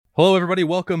Hello, everybody.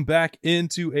 Welcome back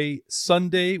into a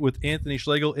Sunday with Anthony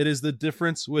Schlegel. It is the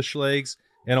difference with Schlegs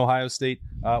and Ohio State.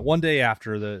 One day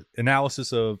after the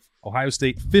analysis of Ohio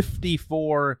State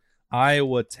 54,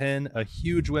 Iowa 10, a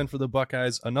huge win for the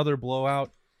Buckeyes, another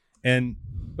blowout.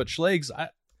 But Schlegs, I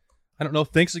don't know.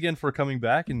 Thanks again for coming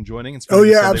back and joining and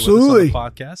spending Sunday absolutely. with us on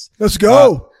the podcast. Let's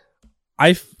go.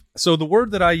 So the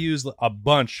word that I used a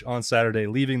bunch on Saturday,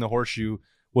 leaving the horseshoe,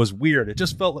 was weird. It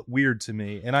just felt weird to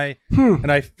me. And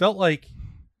I felt like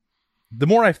the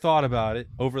more I thought about it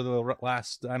over the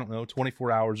last,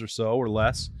 24 hours or so or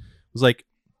less, was like,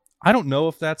 I don't know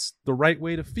if that's the right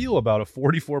way to feel about a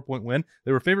 44-point win.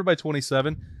 They were favored by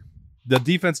 27. The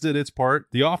defense did its part.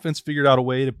 The offense figured out a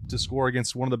way to score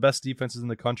against one of the best defenses in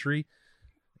the country.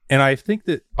 And I think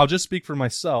that I'll just speak for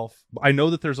myself. I know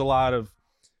that there's a lot of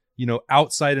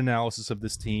outside analysis of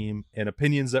this team and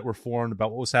opinions that were formed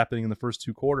about what was happening in the first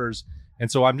two quarters.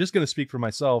 And so I'm just going to speak for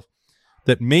myself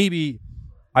that maybe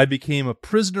I became a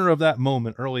prisoner of that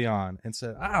moment early on and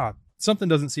said, something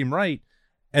doesn't seem right.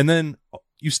 And then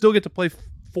you still get to play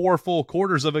 4 full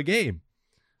quarters of a game.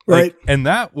 Right. And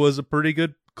that was a pretty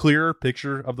good, clear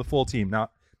picture of the full team.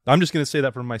 Now, I'm just going to say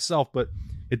that for myself, but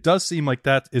it does seem like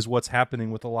that is what's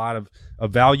happening with a lot of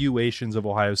evaluations of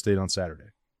Ohio State on Saturday.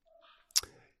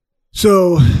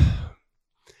 So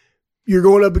you're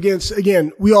going up against,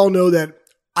 again, we all know that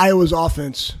Iowa's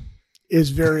offense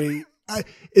is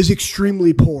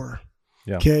extremely poor.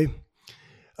 Yeah. Okay.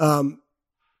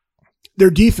 Their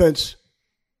defense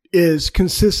is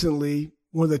consistently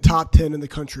one of the top 10 in the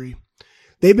country.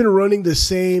 They've been running the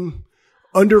same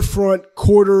underfront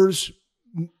quarters,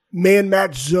 man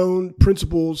match zone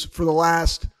principles for the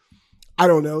last,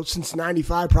 since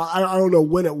 95. I don't know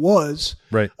when it was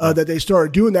that they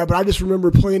started doing that, but I just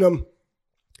remember playing them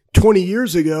 20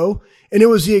 years ago, and it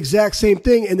was the exact same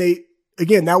thing. And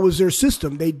that was their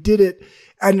system. They did it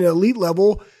at an elite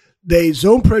level. They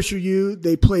zone pressure you.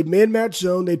 They played man match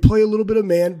zone. They'd play a little bit of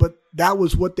man, but that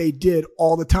was what they did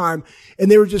all the time. And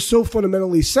they were just so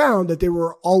fundamentally sound that they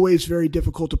were always very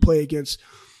difficult to play against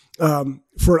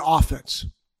for an offense.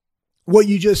 What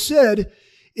you just said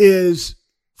is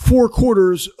 4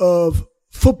 quarters of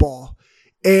football.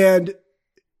 And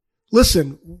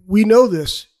listen, we know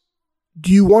this.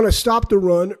 Do you want to stop the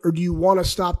run or do you want to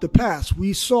stop the pass?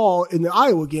 We saw in the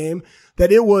Iowa game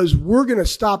that it was, we're going to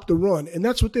stop the run. And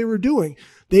that's what they were doing.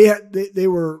 They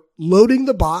were loading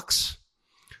the box.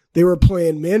 They were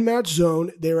playing man-match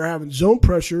zone. They were having zone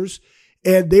pressures,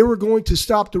 and they were going to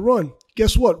stop the run.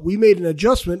 Guess what? We made an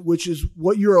adjustment, which is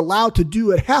what you're allowed to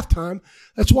do at halftime.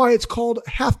 That's why it's called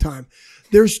halftime.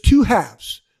 There's 2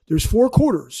 halves. There's 4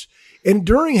 quarters. And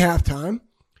during halftime,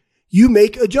 you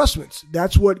make adjustments.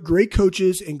 That's what great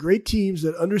coaches and great teams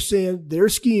that understand their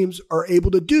schemes are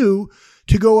able to do,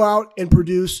 to go out and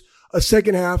produce a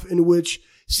second half in which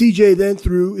CJ then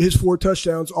threw his 4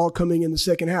 touchdowns, all coming in the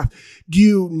second half. Do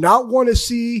you not want to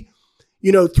see,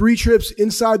 3 trips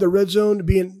inside the red zone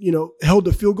being, held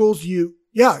to field goals? You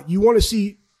want to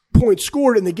see points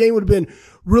scored, and the game would have been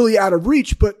really out of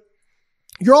reach, but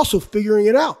you're also figuring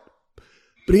it out.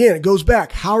 But again, it goes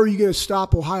back. How are you going to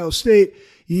stop Ohio State?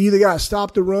 You either got to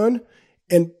stop the run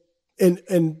and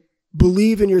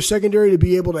believe in your secondary to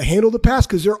be able to handle the pass,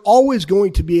 because they're always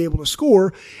going to be able to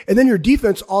score. And then your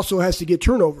defense also has to get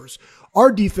turnovers.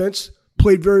 Our defense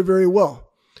played very, very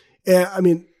well.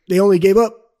 And they only gave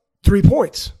up 3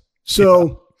 points.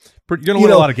 So you're going to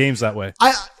win a lot of games that way.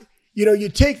 You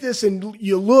take this and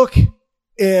you look,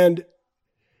 and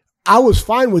I was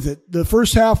fine with it. The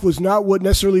first half was not what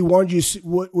necessarily what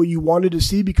you wanted to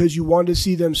see, because you wanted to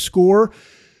see them score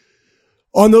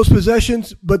on those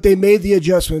possessions, but they made the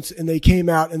adjustments and they came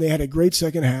out and they had a great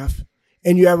second half,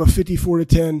 and you have a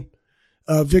 54-10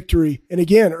 victory. And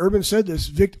again, Urban said this,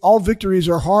 all victories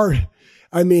are hard.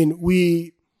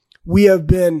 We have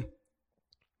been,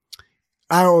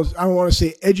 I don't want to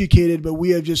say educated, but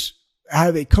we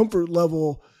have a comfort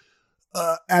level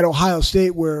at Ohio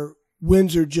State where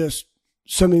wins are just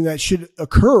something that should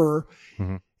occur.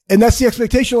 Mm-hmm. And that's the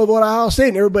expectation of Ohio State,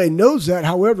 and everybody knows that.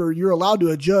 However, you're allowed to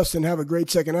adjust and have a great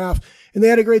second half. And they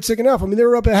had a great second half. They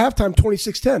were up at halftime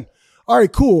 26-10. All right,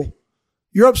 cool.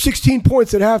 You're up 16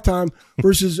 points at halftime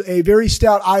versus a very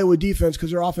stout Iowa defense,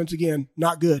 because their offense, again,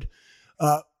 not good.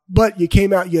 But you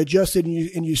came out, you adjusted,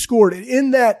 and you scored. And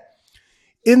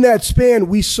in that span,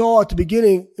 we saw at the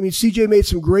beginning, CJ made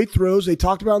some great throws. They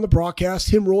talked about in the broadcast,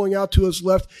 him rolling out to his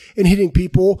left and hitting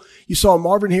people. You saw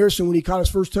Marvin Harrison when he caught his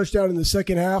first touchdown in the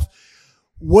second half.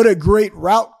 What a great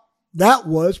route that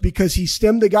was, because he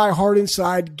stemmed the guy hard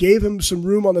inside, gave him some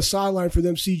room on the sideline for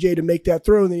them, CJ, to make that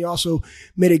throw. And then he also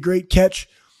made a great catch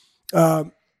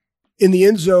in the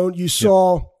end zone. You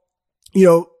saw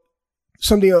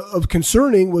something of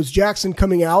concerning was Jackson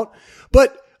coming out.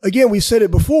 But again, we said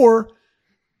it before,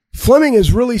 Fleming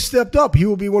has really stepped up. He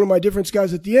will be one of my difference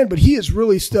guys at the end, but he has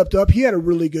really stepped up. He had a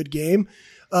really good game.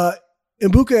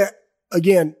 Mbuka,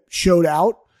 again, showed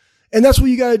out. And that's what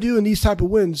you got to do in these type of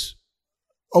wins,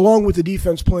 along with the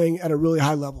defense playing at a really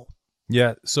high level.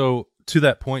 Yeah, so to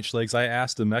that point, Schlegs, I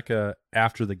asked Emeka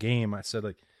after the game, I said,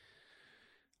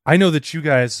 I know that you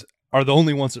guys are the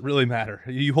only ones that really matter.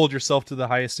 You hold yourself to the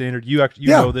highest standard. You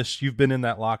know this. You've been in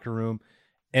that locker room.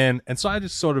 And so I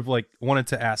just sort of wanted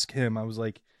to ask him, I was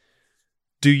like,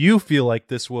 do you feel like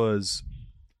this was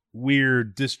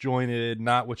weird, disjointed,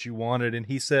 not what you wanted? And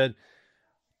he said,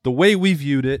 the way we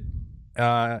viewed it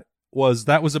was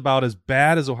about as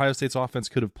bad as Ohio State's offense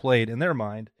could have played in their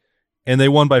mind, and they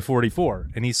won by 44.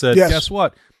 And he said, Guess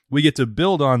what? We get to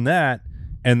build on that,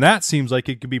 and that seems like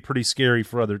it could be pretty scary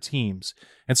for other teams.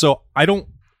 And so I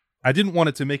didn't want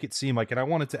it to make it seem like, and I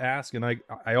wanted to ask, and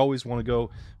I always want to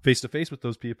go face-to-face with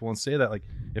those people and say that,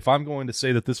 if I'm going to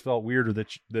say that this felt weird or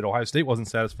that Ohio State wasn't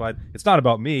satisfied, it's not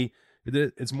about me.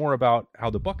 It's more about how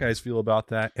the Buckeyes feel about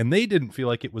that, and they didn't feel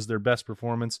like it was their best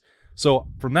performance. So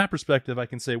from that perspective, I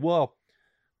can say, well,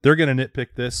 they're going to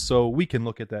nitpick this, so we can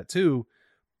look at that too.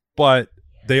 But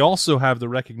they also have the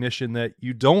recognition that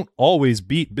you don't always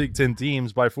beat Big Ten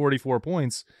teams by 44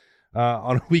 points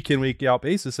on a week-in, week-out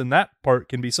basis, and that part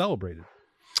can be celebrated.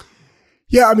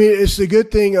 Yeah, I mean, it's the good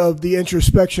thing of the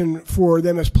introspection for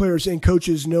them as players and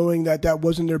coaches, knowing that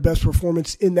wasn't their best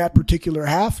performance in that particular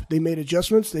half. They made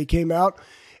adjustments. They came out,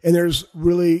 and there's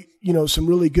really, some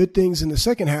really good things in the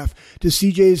second half. Does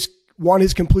CJ's want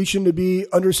his completion to be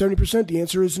under 70%? The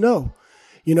answer is no.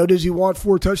 Does he want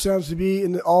 4 touchdowns to be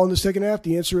all in the second half?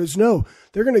 The answer is no.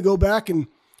 They're going to go back, and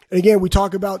again, we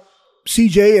talk about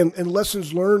CJ and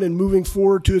lessons learned and moving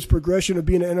forward to his progression of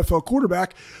being an NFL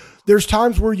quarterback. There's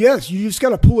times where, yes, you just got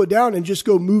to pull it down and just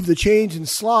go move the chains and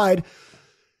slide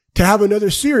to have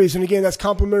another series. And again, that's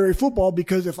complementary football,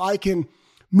 because if I can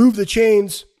move the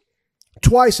chains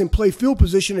twice and play field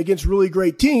position against really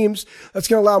great teams, that's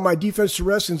going to allow my defense to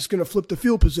rest, and it's going to flip the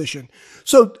field position.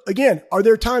 So again, are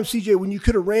there times, CJ, when you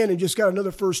could have ran and just got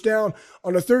another first down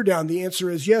on a third down? The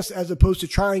answer is yes, as opposed to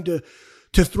trying to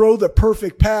throw the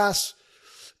perfect pass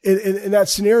in that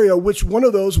scenario, which one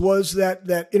of those was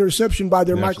that interception by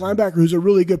their Mike linebacker, who's a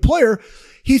really good player.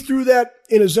 He threw that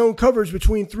in a zone coverage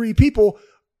between 3 people.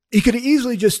 He could have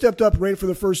easily just stepped up, ran for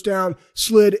the first down,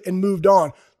 slid, and moved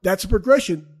on. That's a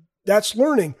progression. That's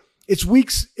learning. It's week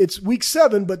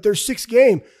 7, but there's 6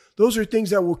 games. Those are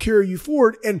things that will carry you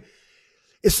forward. And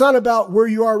it's not about where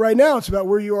you are right now. It's about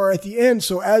where you are at the end.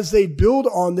 So as they build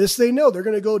on this, they know they're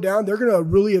going to go down. They're going to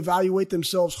really evaluate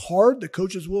themselves hard. The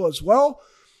coaches will as well.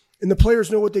 And the players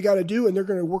know what they got to do, and they're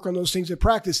going to work on those things at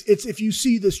practice. It's if you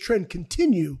see this trend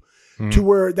continue to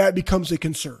where that becomes a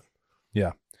concern.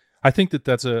 Yeah. I think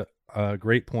that's a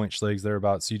great point, Schlegs, there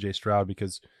about C.J. Stroud,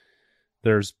 because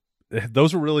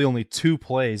those were really only 2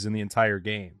 plays in the entire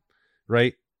game,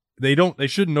 right? They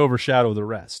shouldn't overshadow the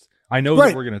rest. I know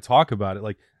that we're going to talk about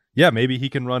it. Maybe he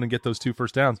can run and get those 2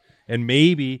 first downs, and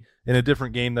maybe in a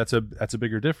different game that's a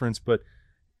bigger difference, but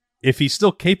if he's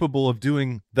still capable of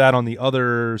doing that on the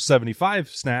other 75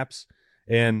 snaps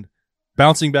and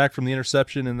bouncing back from the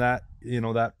interception and that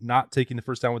not taking the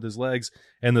first down with his legs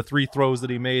and the 3 throws that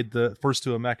he made, the first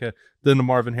to Emeka, then to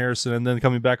Marvin Harrison, and then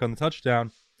coming back on the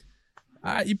touchdown,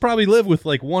 you probably live with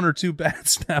 1 or 2 bad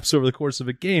snaps over the course of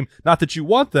a game. Not that you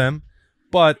want them,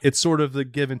 but it's sort of the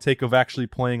give and take of actually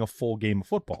playing a full game of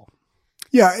football.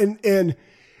 Yeah, and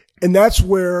that's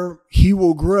where he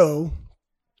will grow.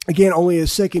 Again, only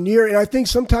his second year. And I think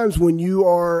sometimes when you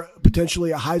are potentially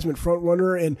a Heisman front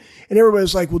runner and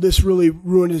everybody's like, well, this really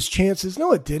ruined his chances.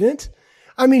 No, it didn't.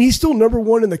 I mean, he's still number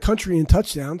 1 in the country in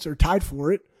touchdowns, or tied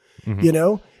for it.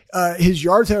 His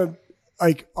yards have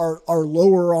are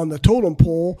lower on the totem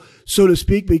pole, so to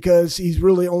speak, because he's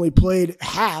really only played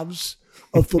halves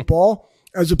of football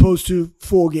as opposed to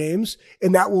full games.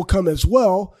 And that will come as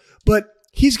well. But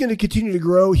he's going to continue to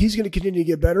grow. He's going to continue to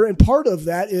get better. And part of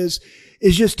that is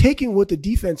just taking what the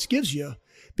defense gives you.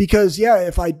 Because,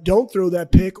 if I don't throw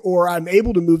that pick or I'm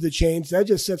able to move the chains, that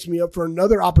just sets me up for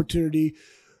another opportunity,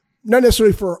 not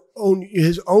necessarily for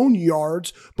his own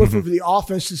yards, but for the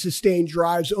offense to sustain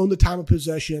drives, own the time of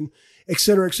possession, et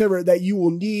cetera, that you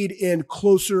will need in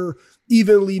closer,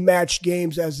 evenly matched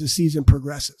games as the season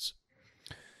progresses.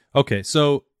 Okay,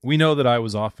 so we know that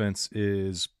Iowa's offense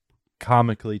is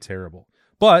comically terrible.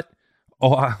 But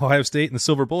Ohio State and the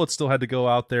Silver Bullets still had to go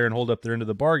out there and hold up their end of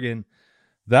the bargain.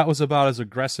 That was about as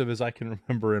aggressive as I can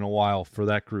remember in a while for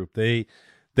that group. They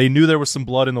knew there was some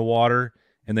blood in the water,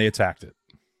 and they attacked it.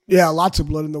 Yeah, lots of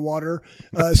blood in the water,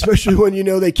 especially when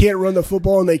they can't run the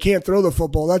football and they can't throw the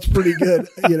football. That's pretty good,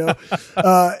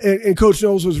 And Coach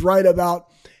Knowles was right about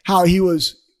how he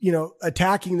was,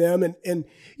 attacking them. And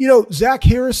Zach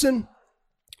Harrison,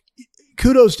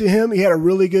 kudos to him. He had a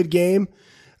really good game.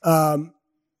 And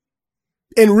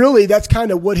really, that's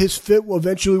kind of what his fit will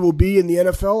eventually be in the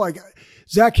NFL. Like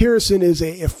Zach Harrison is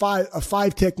a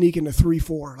five technique and a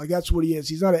 3-4. Like that's what he is.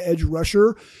 He's not an edge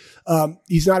rusher.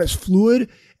 He's not as fluid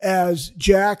as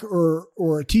Jack or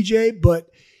a TJ, but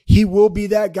he will be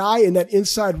that guy, and that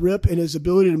inside rip and his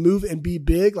ability to move and be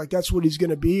big. Like that's what he's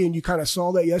going to be. And you kind of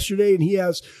saw that yesterday, and he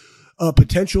has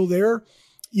potential there.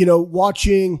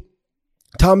 Watching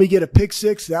Tommy get a pick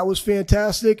six, that was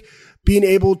fantastic. Being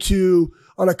able to,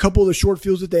 on a couple of the short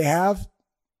fields that they have,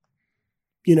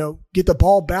 get the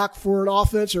ball back for an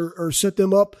offense or set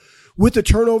them up with the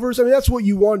turnovers. I mean, that's what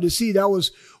you wanted to see. That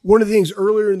was one of the things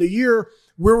earlier in the year.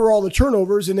 Where were all the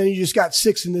turnovers? And then you just got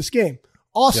 6 in this game.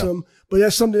 Awesome. Yeah. But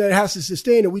that's something that has to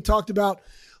sustain. And we talked about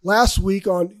last week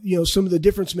on, some of the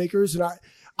difference makers. And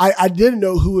I didn't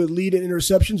know who would lead in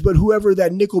interceptions, but whoever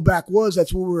that nickelback was,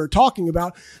 that's what we were talking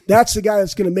about. That's the guy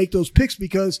that's going to make those picks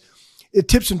because it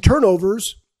tips and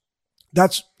turnovers.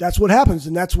 That's what happens.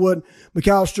 And that's what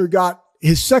McAllister got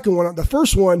his second one. The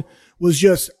first one was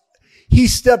just, he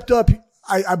stepped up.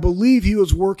 I believe he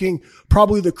was working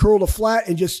probably the curl to flat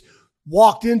and just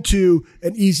walked into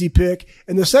an easy pick.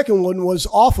 And the second one was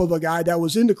off of a guy that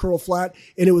was in the curl flat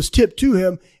and it was tipped to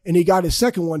him and he got his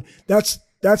second one. That's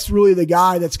really the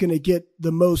guy that's going to get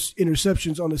the most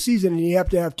interceptions on the season. And you have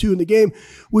to have 2 in the game,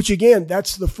 which again,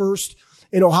 that's the first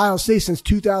in Ohio State since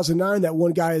 2009 that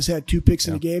one guy has had 2 picks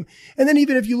in a game. And then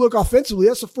even if you look offensively,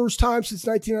 that's the first time since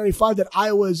 1995 that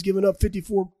Iowa has given up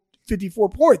 54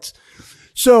 points.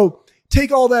 So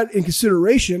take all that in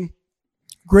consideration.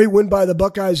 Great win by the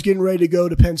Buckeyes, getting ready to go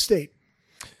to Penn State.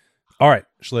 All right,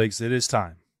 Schlegs, it is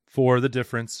time for the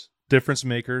difference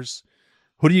makers.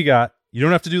 Who do you got? You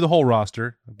don't have to do the whole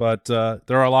roster, but there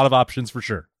are a lot of options for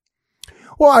sure.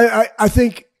 Well, I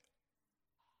think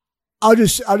I'll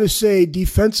just say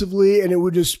defensively, and it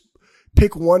would just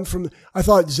pick one from. I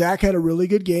thought Zach had a really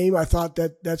good game. I thought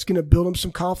that's going to build him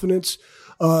some confidence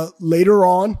later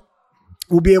on.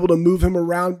 We'll be able to move him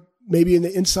around, maybe in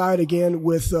the inside again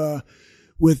with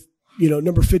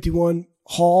number 51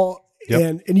 Hall.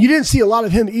 Yep. And you didn't see a lot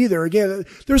of him either. Again,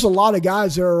 there's a lot of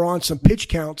guys that are on some pitch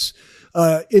counts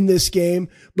in this game,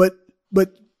 but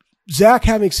Zach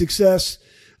having success,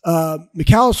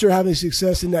 McAllister having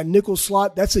success in that nickel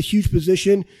slot, that's a huge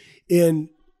position in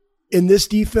this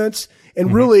defense.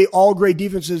 And really all great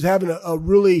defenses having a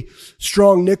really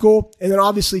strong nickel. And then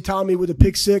obviously Tommy with a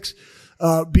pick six,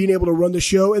 being able to run the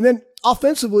show. And then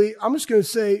offensively, I'm just going to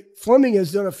say Fleming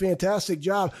has done a fantastic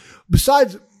job.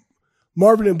 Besides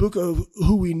Marvin and Buka,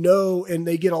 who we know and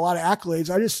they get a lot of accolades,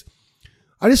 I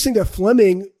just think that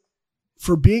Fleming,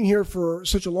 for being here for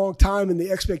such a long time and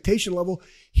the expectation level,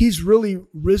 he's really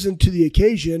risen to the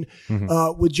occasion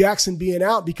with Jackson being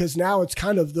out, because now it's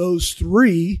kind of those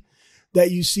 3 that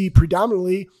you see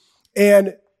predominantly.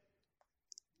 And,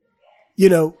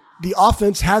 the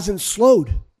offense hasn't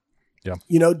slowed. Yeah.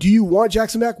 Do you want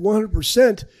Jackson back?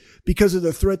 100% because of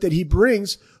the threat that he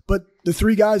brings. But the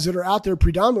 3 guys that are out there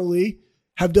predominantly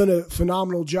have done a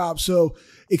phenomenal job. So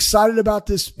excited about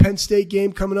this Penn State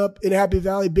game coming up in Happy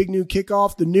Valley. Big noon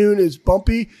kickoff. The noon is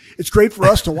bumpy. It's great for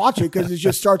us to watch it because it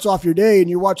just starts off your day and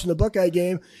you're watching the Buckeye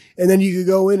game. And then you could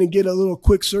go in and get a little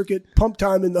quick circuit pump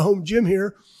time in the home gym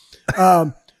here.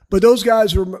 But those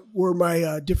guys were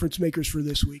my difference makers for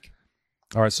this week.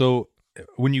 All right. So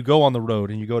when you go on the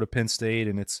road and you go to Penn State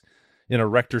and it's in a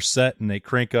Rector set and they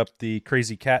crank up the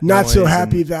crazy cat not noise so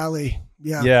Happy Valley.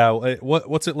 Yeah. Yeah.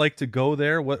 What's it like to go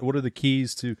there? What are the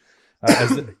keys to,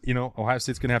 Ohio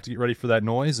State's going to have to get ready for that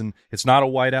noise, and it's not a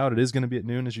whiteout. It is going to be at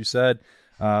noon, as you said.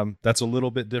 That's a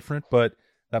little bit different, but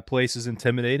that place is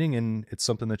intimidating and it's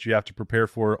something that you have to prepare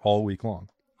for all week long.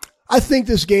 I think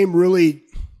this game really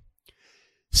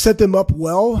set them up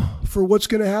well for what's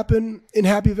going to happen in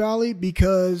Happy Valley,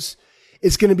 because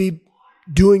it's going to be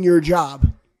doing your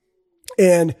job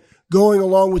and going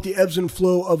along with the ebbs and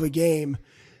flow of a game.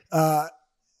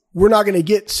 We're not going to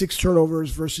get 6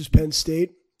 turnovers versus Penn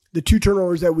State. The 2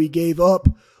 turnovers that we gave up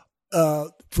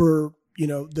for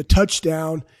the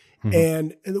touchdown,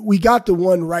 and we got the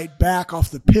one right back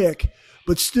off the pick,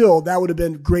 but still that would have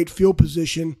been great field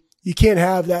position. You can't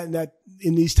have that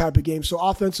in these type of games. So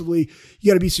offensively,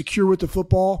 you got to be secure with the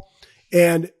football,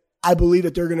 and I believe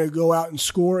that they're going to go out and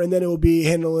score, and then it will be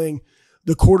handling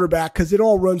the quarterback, because it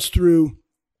all runs through.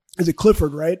 Is it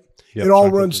Clifford, right? Yep, it all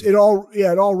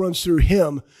runs through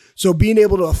him. So being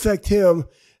able to affect him,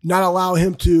 not allow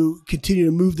him to continue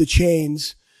to move the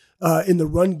chains in the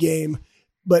run game.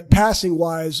 But passing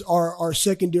wise, our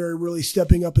secondary really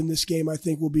stepping up in this game, I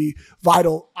think, will be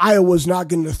vital. Iowa's not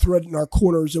going to threaten our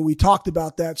corners, and we talked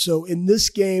about that. So in this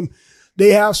game,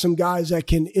 they have some guys that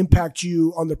can impact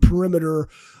you on the perimeter.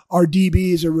 Our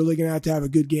DBs are really going to have a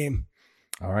good game.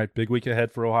 All right, big week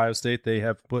ahead for Ohio State. They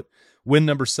have put win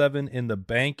number 7 in the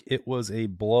bank. It was a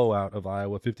blowout of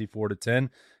Iowa, 54-10.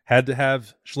 Had to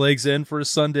have Schlegs in for a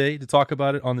Sunday to talk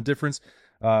about it on the difference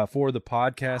for the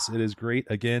podcast. It is great,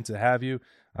 again, to have you.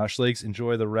 Schlegs,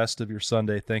 enjoy the rest of your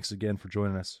Sunday. Thanks again for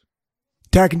joining us.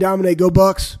 Attack and dominate. Go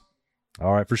Bucks.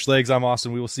 All right, for Schlegs, I'm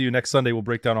Austin. We will see you next Sunday. We'll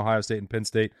break down Ohio State and Penn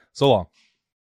State. So long.